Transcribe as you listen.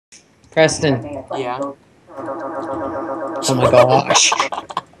Preston. Yeah. Oh my gosh.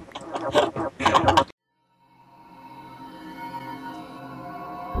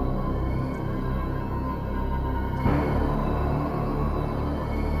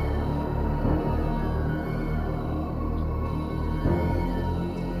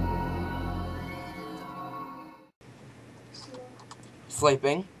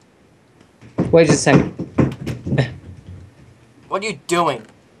 Sleeping. Wait a second. What are you doing?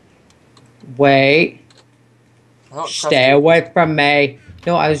 Wait. I don't trust Stay you. away from me.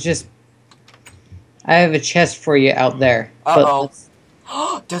 No, I was just... I have a chest for you out there. Uh-oh.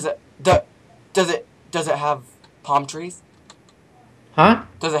 But Does it have palm trees? huh?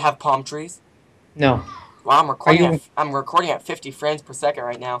 Does it have palm trees? No. Well, you- I'm recording at 50 frames per second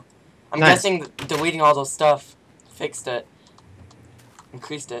right now. I'm Nice. guessing deleting all those stuff fixed it.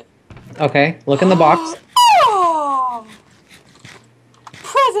 Increased it. Okay, look in the box. Oh!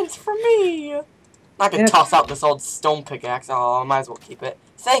 Presents for me! I could Yeah. toss out this old stone pickaxe. Oh, I might as well keep it.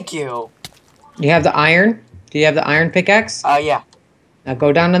 Thank you! You have the iron? Do you have the iron pickaxe? Yeah. Now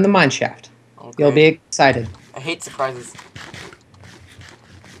go down in the mine shaft. Okay. You'll be excited. I hate surprises.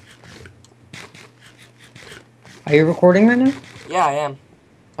 Are you recording right now? Yeah, I am.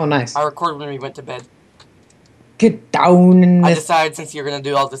 Oh, nice. I recorded when we went to bed. Get down in I this... decided since you're gonna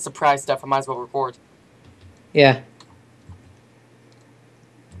do all the surprise stuff, I might as well record. Yeah.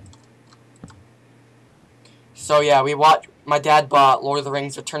 So yeah, my dad bought Lord of the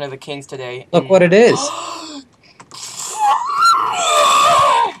Rings Return of the Kings today. Look what it is.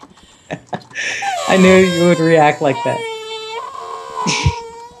 I knew you would react like that.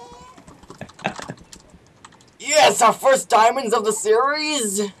 Yes, our first diamonds of the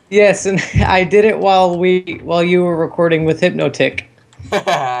series! Yes, and I did it while you were recording with Hypnotic.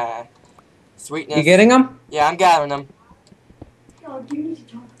 Sweetness. You getting them? Yeah, I'm gathering them. No, you need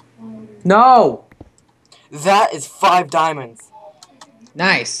to talk louder. No. That is 5 diamonds.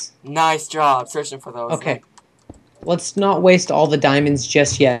 Nice. Nice job searching for those. Okay. Let's not waste all the diamonds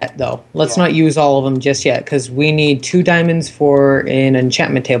just yet, though. Let's Yeah. not use all of them just yet, because we need 2 diamonds for an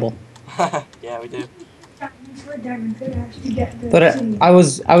enchantment table. Yeah, we do. Diamonds for a diamond pickaxe to get the But city. I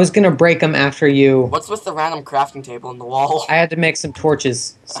was gonna break them after you. What's with the random crafting table in the wall? I had to make some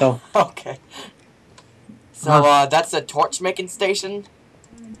torches, so Okay. So, that's a torch making station?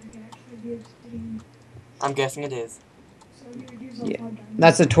 Diamond pickaxe would be a city. I'm guessing it is. So you would use all Yeah. 5 diamonds.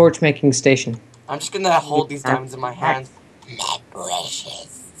 that's a torch making station. I'm just gonna hold these diamonds in my hands.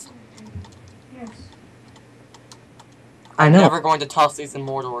 Delicious. Yes. I know. Never going to toss these in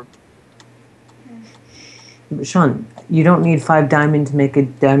Mordor. Sean, you don't need 5 diamond to make a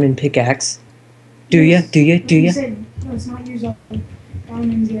diamond pickaxe. Do ya? Yes. Do ya? But Do you ya? said, let's not use all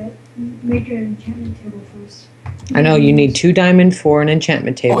diamonds yet. Make an enchantment table first. I know you need 2 diamond for an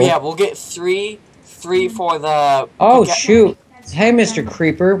enchantment table. Oh yeah, we'll get three for the... Oh pica- shoot! That's Hey, five Mr. diamonds.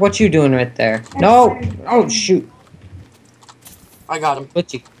 Creeper, what you doing right there? No! Oh shoot! I got him.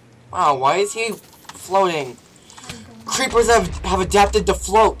 Glitchy. Wow, why is he floating? Creepers have adapted to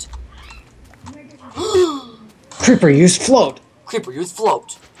float. Creeper, use float. Creeper, use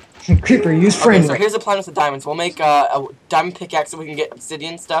float. Creeper, use Okay, frame so rate. here's the plan with the diamonds. We'll make a diamond pickaxe so we can get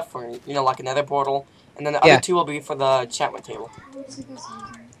obsidian stuff, or like a nether portal. And then the Yeah. other 2 will be for the enchantment table.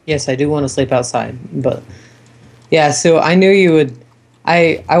 Yes, I do want to sleep outside, but yeah. So I knew you would.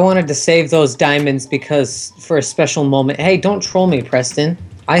 I wanted to save those diamonds because for a special moment. Hey, don't troll me, Preston.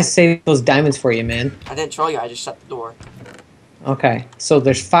 I saved those diamonds for you, man. I didn't troll you, I just shut the door. Okay, so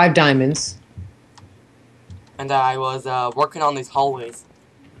there's 5 diamonds. And I was working on these hallways.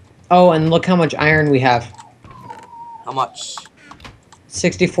 Oh, and look how much iron we have. How much?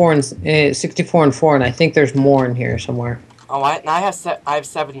 64 and 4, and I think there's more in here somewhere. Oh, I have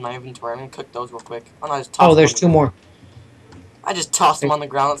 7 in my inventory. I'm gonna cook those real quick. Oh, no, I just tossed Oh, them there's on the 2 ground. more. I just tossed them on the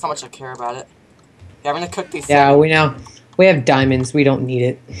ground. That's how much I care about it. Yeah, I'm gonna cook these. Yeah, we have diamonds. We don't need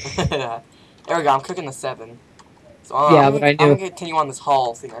it. 7. There we go. I'm cooking the 7. So Yeah, I'm but gonna, I I'm do. gonna continue on this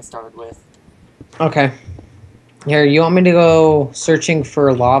haul thing I started with. Okay. Here, you want me to go searching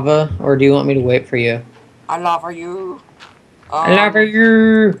for lava, or do you want me to wait for you? I love you. I love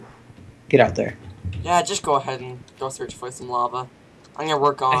you. Get out there. Yeah, just go ahead and go search for some lava. I'm gonna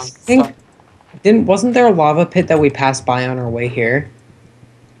work on I think stuff. wasn't there a lava pit that we passed by on our way here?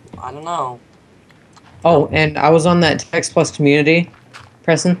 I don't know. Oh, and I was on that Text Plus community,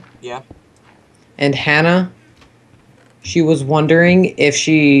 Preston. Yeah. And Hannah, she was wondering if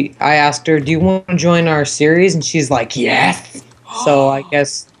I asked her, do you want to join our series? And she's like, yes. So I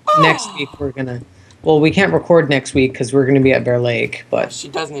guess next week we're going to, well, we can't record next week because we're going to be at Bear Lake, but She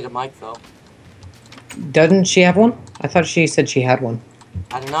does need a mic though. doesn't she have one? I thought she said she had one.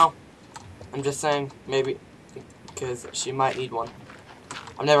 I don't know. I'm just saying, maybe, because she might need one.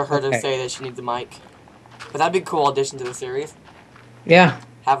 I've never heard her say that she needs a mic. But that'd be a cool addition to the series. Yeah.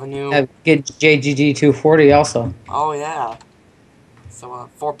 Have a new... Get JGG 240 also. Oh, yeah. So,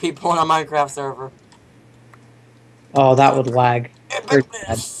 4 people on a Minecraft server. Oh, that would lag.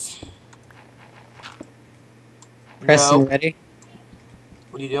 Epicness. Preston, No. ready?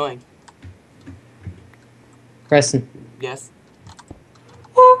 What are you doing? Preston. Yes.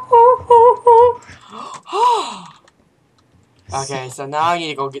 Okay, so now I need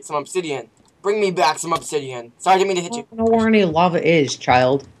to go get some obsidian. Bring me back some obsidian. Sorry, I didn't mean to hit you. I don't know where any lava is,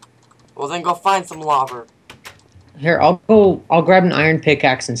 child. Well, then go find some lava. Here, I'll grab an iron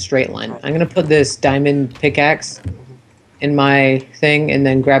pickaxe and straight line. Right. I'm gonna put this diamond pickaxe in my thing, and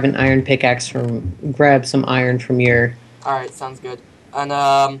then grab an iron pickaxe grab some iron from your... Alright, sounds good. And,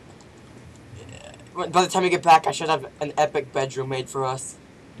 by the time you get back, I should have an epic bedroom made for us.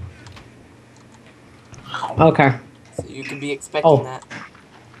 Okay. So you can be expecting that.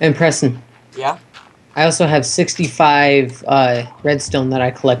 And Preston, Yeah? I also have 65 redstone that I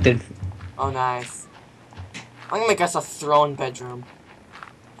collected. Oh, nice. I'm gonna make us a throne bedroom.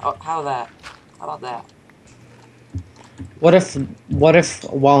 Oh, how about that? What if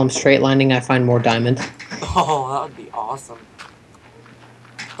while I'm straight lining I find more diamond? Oh, that would be awesome.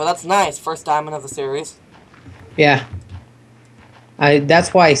 But that's nice. First diamond of the series. Yeah.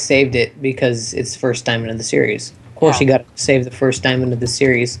 That's why I saved it, because it's first diamond of the series. Of course, Yeah. you gotta save the first diamond of the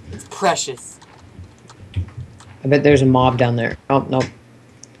series. It's precious. I bet there's a mob down there. Oh, no.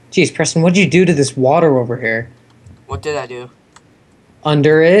 Jeez, Preston, what'd you do to this water over here? What did I do?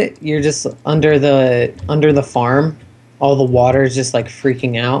 Under it, you're just under the farm. All the water is just like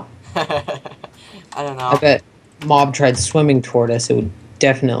freaking out. I don't know. I bet mob tried swimming toward us. It would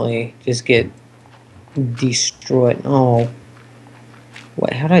definitely just get destroyed. Oh.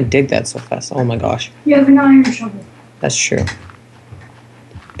 What? How did I dig that so fast? Oh my gosh. You have an iron shovel. That's true.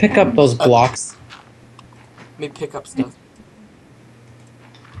 Pick up those blocks. Let me pick up stuff.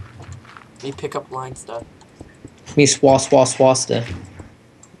 Let me pick up line stuff. Me swasta.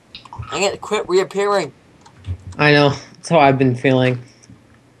 I get to quit reappearing. I know. That's how I've been feeling.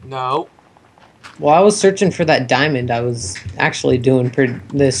 No. Well, I was searching for that diamond. I was actually doing pretty...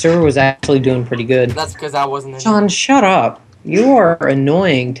 The server was actually doing pretty good. That's because I wasn't in. Sean, shut up. You are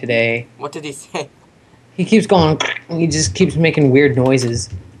annoying today. What did he say? He keeps going... He just keeps making weird noises.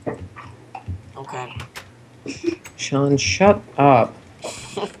 Okay. Sean, shut up.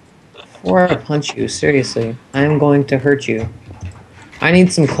 Before I punch you, seriously. I am going to hurt you. I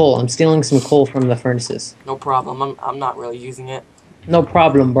need some coal. I'm stealing some coal from the furnaces. No problem. I'm not really using it. No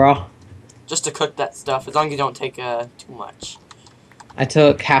problem, bro. Just to cook that stuff, as long as you don't take too much. I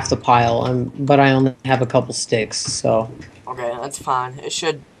took half the pile, but I only have a couple sticks, so... Okay, that's fine. It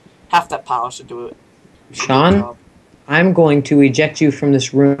should... Half that pile should do it. Sean, I'm going to eject you from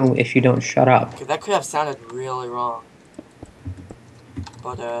this room if you don't shut up. Okay, that could have sounded really wrong.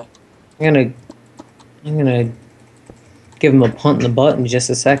 But, I'm gonna give him a punt in the butt in just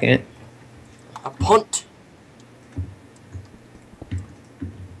a second. a punt.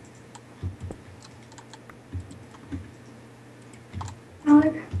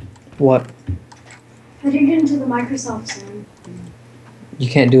 Alec, What? how do you get into the Microsoft stand? You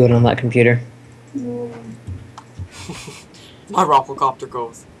can't do it on that computer. No. My Roppelcopter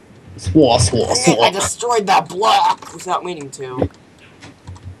goes. Swah. Dang it, I destroyed that block without meaning to.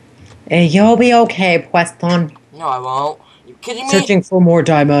 Hey, you'll be okay, Preston. No, I won't. You kidding me? Searching for more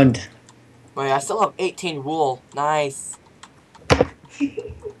diamond. Wait, I still have 18 wool. Nice.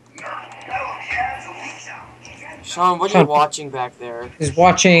 Sean, what are you Sean. watching back there? He's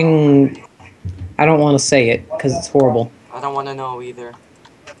watching... I don't want to say it, because it's horrible. I don't want to know either.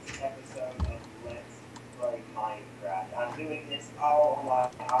 Episode of Let's Play Minecraft. I'm doing this all on my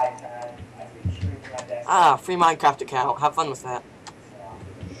iPad. I've been streaming my desktop. Ah, free Minecraft account. Have fun with that.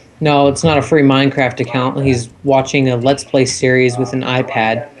 No, it's not a free Minecraft account. He's watching a Let's Play series with an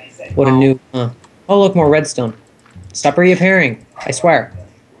iPad. What a new... Oh, look, more redstone. Stop reappearing. I swear.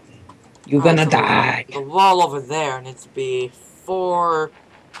 You're gonna die. The wall over there needs to be 4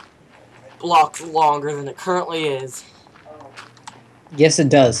 blocks longer than it currently is. Yes, it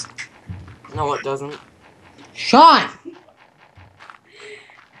does. No, it doesn't. Sean!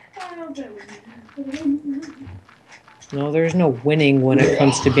 I don't know. No, there's no winning when it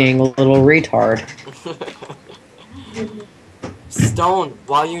comes to being a little retard. Stone,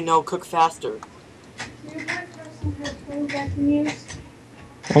 why you know cook faster? Do you have some headphones I can use?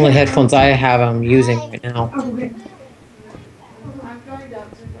 Only headphones I have I'm using right now. Oh, okay. I'm going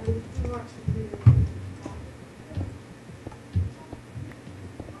downstairs. I watch the video.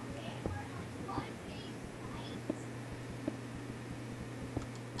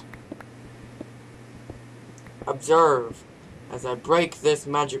 Observe as I break this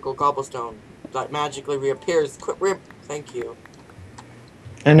magical cobblestone that magically reappears. Thank you.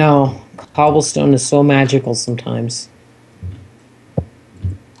 I know. Cobblestone is so magical sometimes.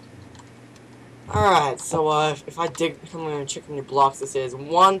 Alright, so if I dig, I'm gonna check how many blocks this is.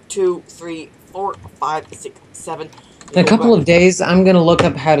 1, 2, 3, 4, 5, 6, 7. In a couple of days, I'm going to look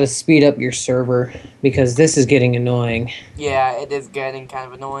up how to speed up your server, because this is getting annoying. Yeah, it is getting kind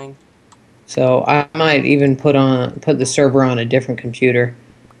of annoying. So I might even put the server on a different computer.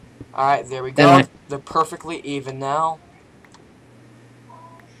 Alright, there we go. They're perfectly even now.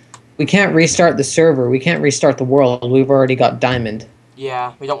 We can't restart the server. We can't restart the world. We've already got diamond.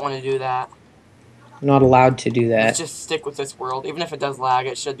 Yeah, we don't want to do that. We're not allowed to do that. Let's just stick with this world. Even if it does lag,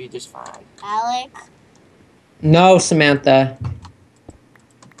 it should be just fine. Alec? No, Samantha.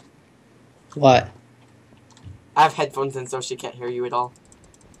 What? I have headphones in, so she can't hear you at all.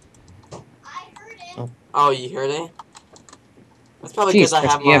 I heard it. Oh, you heard it? That's probably because I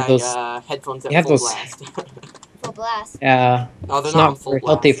have my headphones at full blast. Full blast. Yeah. No, they're It's not on not full very blast.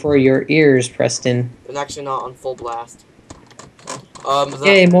 healthy for your ears, Preston. They're actually not on full blast.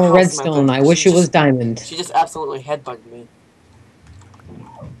 Yay, more redstone. I wish it was diamond. She just absolutely headbutted me.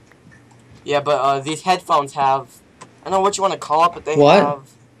 Yeah, but these headphones have... I don't know what you want to call it, but they have...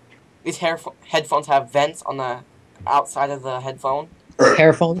 These headphones have vents on the outside of the headphone.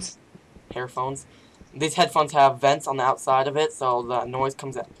 Hairphones? Hairphones. These headphones have vents on the outside of it, so the noise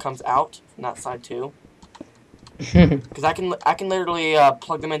comes out from that side too. Because I can literally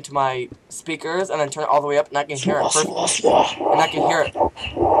plug them into my speakers and then turn it all the way up, and I can hear it perfectly. And I can hear it.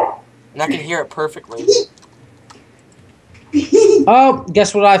 And I can hear it perfectly. Oh,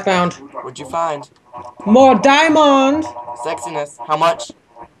 guess what I found? What'd you find? More diamond! Sexiness. How much?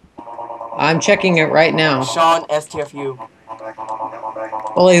 I'm checking it right now. Sean, STFU.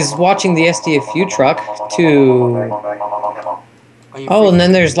 Well, he's watching the STFU truck to... Oh, and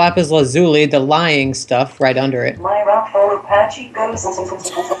then there's Lapis Lazuli, the lying stuff, right under it. My Raffle Apache goes.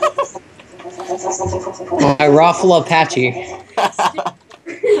 My Raffle Apache.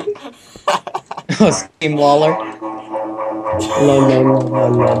 Oh, Steam Waller.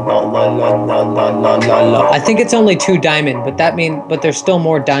 I think it's only 2 diamond, but there's still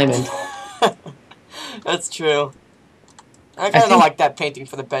more diamond. That's true. I kind of like that painting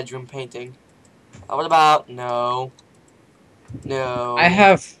for the bedroom painting. What about... No. No. I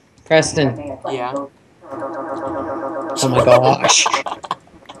have... Preston. Yeah. Oh my gosh.